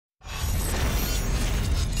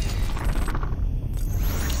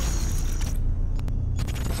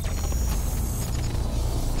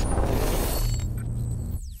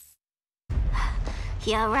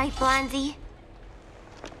You all right, Blondie?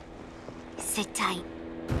 Sit tight.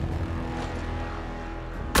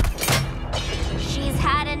 She's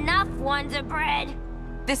had enough, Wonder Bread.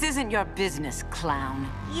 This isn't your business,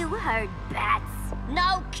 clown. You heard bats.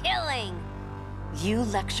 No killing. You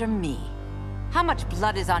lecture me. How much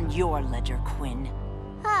blood is on your ledger, Quinn?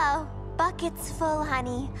 Oh, bucket's full,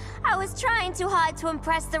 honey. I was trying too hard to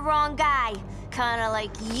impress the wrong guy. Kinda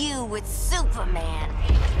like you with Superman.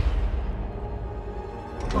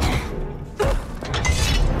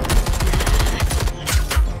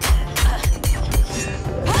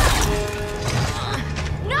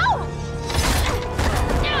 No!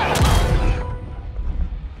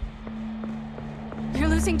 You're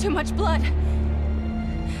losing too much blood.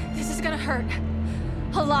 This is gonna hurt.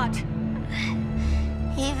 A lot.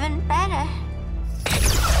 Even better.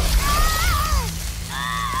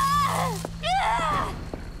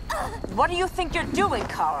 What do you think you're doing,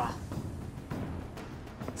 Kara?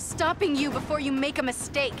 Stopping you before you make a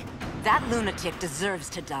mistake. That lunatic deserves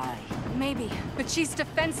to die. Maybe, but she's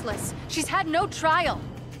defenseless. She's had no trial.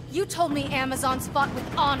 You told me Amazons fought with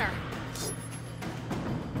honor.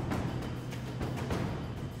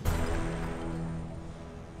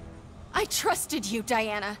 I trusted you,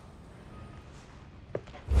 Diana.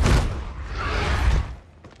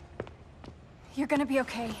 You're gonna be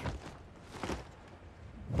okay.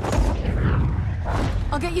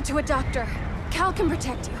 I'll get you to a doctor. Cal can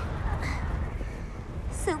protect you.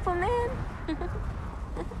 Superman?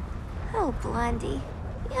 Oh, Blondie,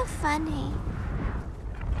 you're funny.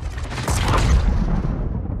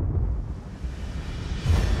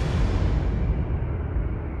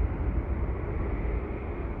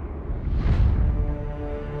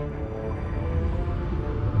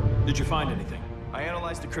 Did you find anything? I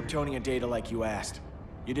analyzed the Kryptonian data like you asked.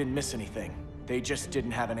 You didn't miss anything. They just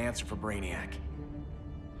didn't have an answer for Brainiac.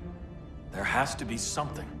 There has to be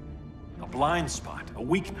something. A blind spot, a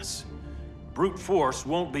weakness. Brute force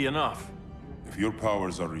won't be enough. If your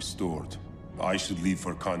powers are restored, I should leave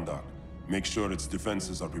for Kahndaq. Make sure its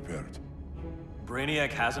defenses are prepared.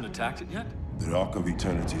 Brainiac hasn't attacked it yet? The Rock of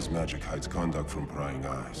Eternity's magic hides Kahndaq from prying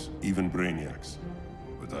eyes, even Brainiac's.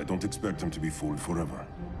 But I don't expect him to be fooled forever.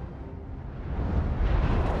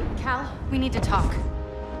 Cal, we need to talk.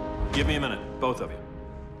 Give me a minute, both of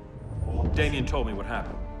you. Damien told me what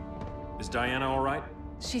happened. Is Diana all right?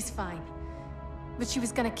 She's fine. But she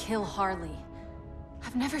was gonna kill Harley.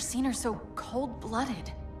 I've never seen her so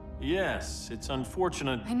cold-blooded. Yes, it's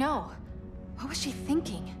unfortunate. I know. What was she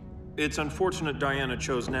thinking? It's unfortunate Diana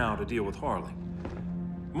chose now to deal with Harley.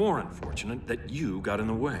 More unfortunate that you got in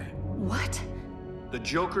the way. What? The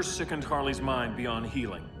Joker sickened Harley's mind beyond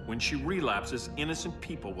healing. When she relapses, innocent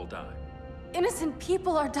people will die. Innocent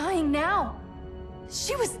people are dying now.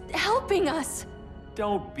 She was helping us.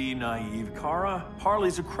 Don't be naive, Kara.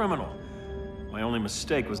 Harley's a criminal. My only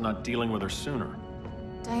mistake was not dealing with her sooner.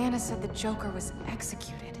 Diana said the Joker was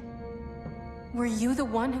executed. Were you the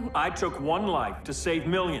one who... I took one life to save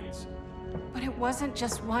millions. But it wasn't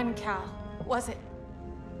just one, Cal, was it?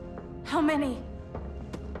 How many?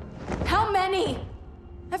 How many?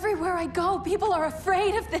 Everywhere I go, people are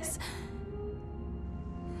afraid of this.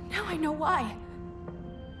 Now I know why.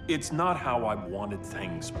 It's not how I wanted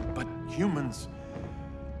things, but humans...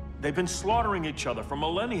 They've been slaughtering each other for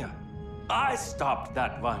millennia. I stopped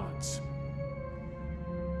that violence.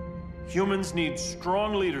 Humans need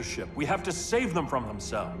strong leadership. We have to save them from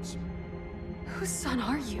themselves. Whose son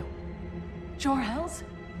are you? Jor-El's?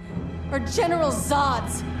 Or General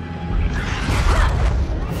Zod's?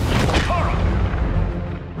 Kara!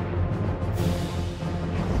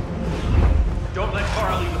 Don't let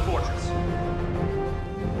Kara leave the fortress.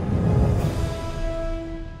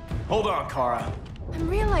 Hold on, Kara. I'm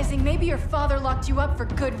realizing maybe your father locked you up for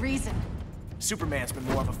good reason. Superman's been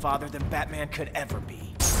more of a father than Batman could ever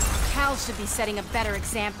be. Cal should be setting a better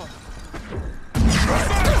example.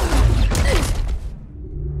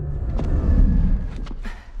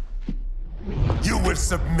 You will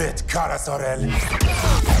submit, Kara Zor-El.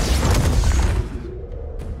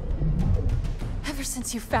 Ever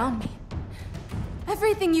since you found me,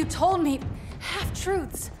 everything you told me,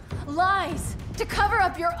 half-truths, lies, to cover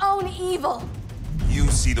up your own evil. You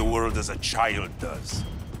see the world as a child does.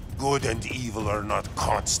 Good and evil are not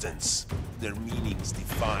constants. Their meanings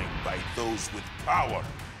defined by those with power.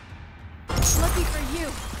 Lucky for you,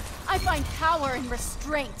 I find power in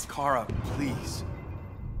restraint. Kara, please.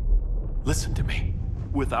 Listen to me.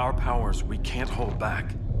 With our powers, we can't hold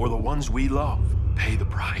back, or the ones we love pay the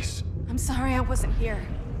price. I'm sorry I wasn't here,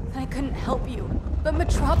 that I couldn't help you. But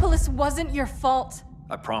Metropolis wasn't your fault.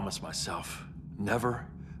 I promise myself, never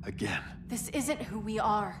again. This isn't who we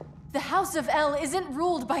are. The House of El isn't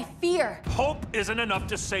ruled by fear. Hope isn't enough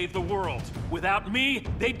to save the world. Without me,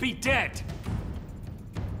 they'd be dead.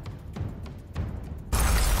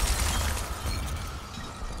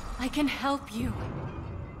 I can help you.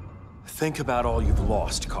 Think about all you've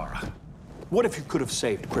lost, Kara. What if you could have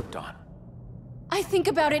saved Krypton? I think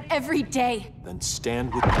about it every day. Then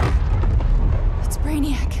stand with me. It's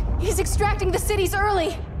Brainiac. He's extracting the cities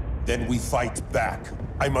early. Then we fight back.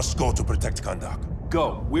 I must go to protect Kahndaq.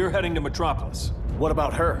 Go. We're heading to Metropolis. What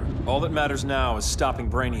about her? All that matters now is stopping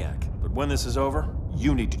Brainiac. But when this is over,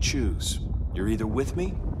 you need to choose. You're either with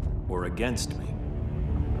me or against me.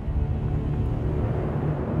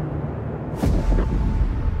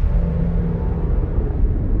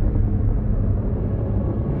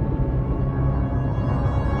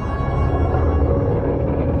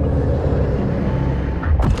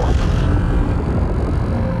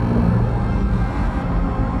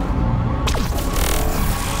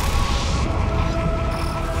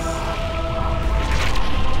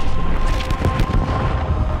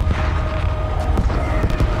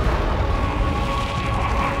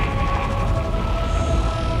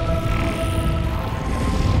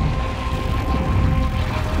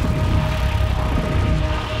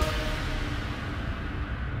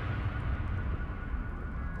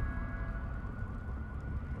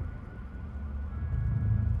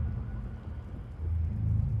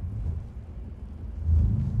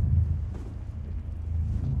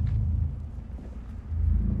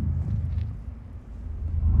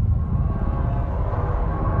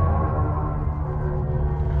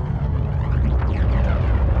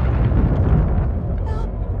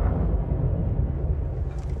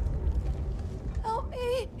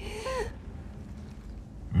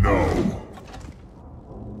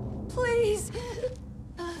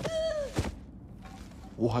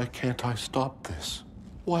 Why can't I stop this?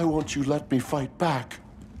 Why won't you let me fight back?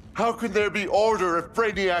 How can there be order if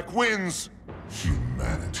Brainiac wins?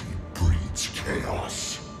 Humanity breeds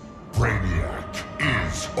chaos. Brainiac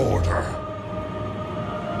is order.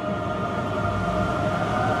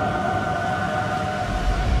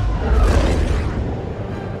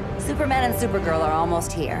 Superman and Supergirl are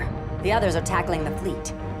almost here. The others are tackling the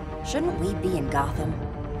fleet. Shouldn't we be in Gotham?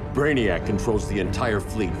 Brainiac controls the entire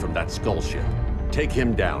fleet from that skull ship. Take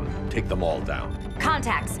him down. Take them all down.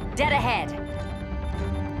 Contacts, dead ahead.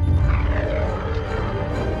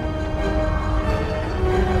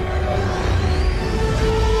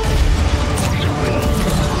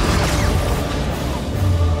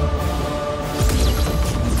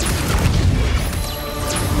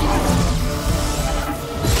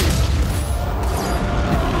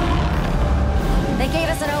 They gave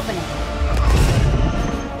us an opening.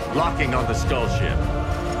 Locking on the skull ship.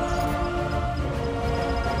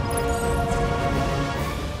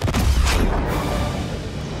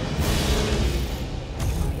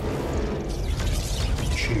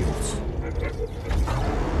 Shields.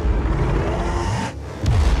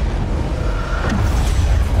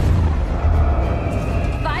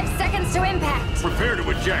 5 seconds to impact. Prepare to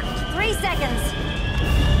eject. 3 seconds.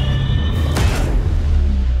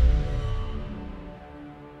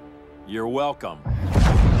 You're welcome.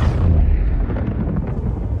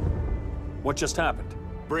 What just happened?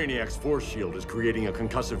 Brainiac's force shield is creating a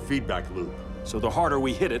concussive feedback loop. So the harder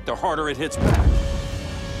we hit it, the harder it hits back.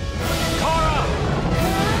 Kara!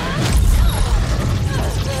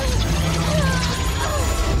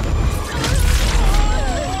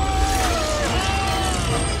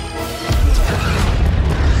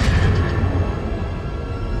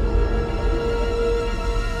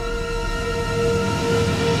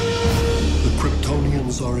 The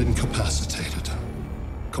Kryptonians are incapacitated.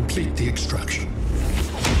 Complete the extraction.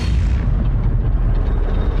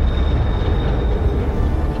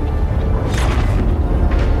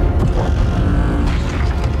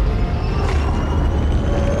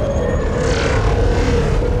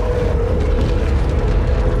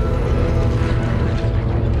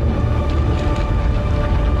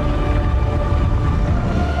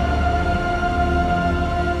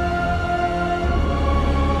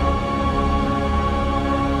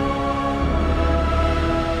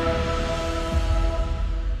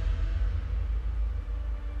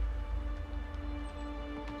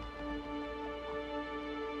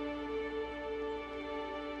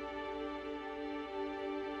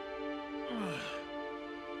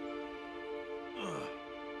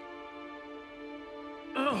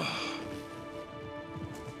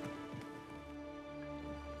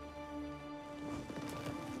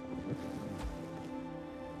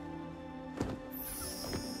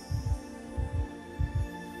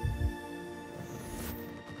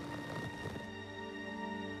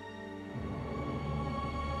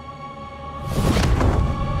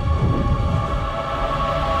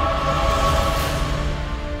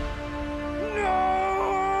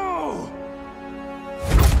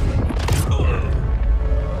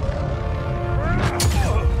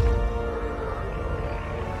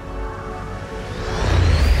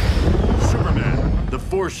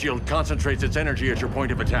 force shield concentrates its energy at your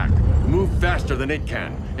point of attack. Move faster than it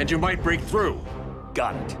can, and you might break through.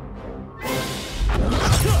 Got it.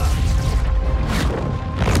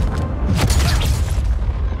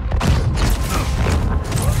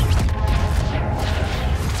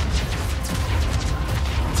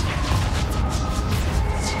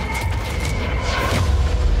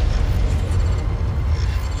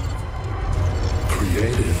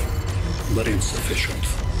 Creative, but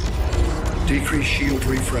insufficient. Decrease shield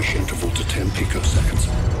refresh interval to 10 picoseconds.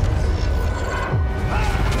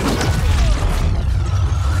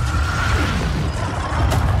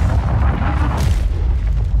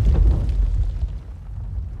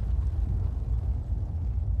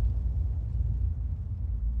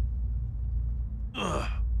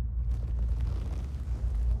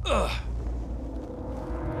 Ugh.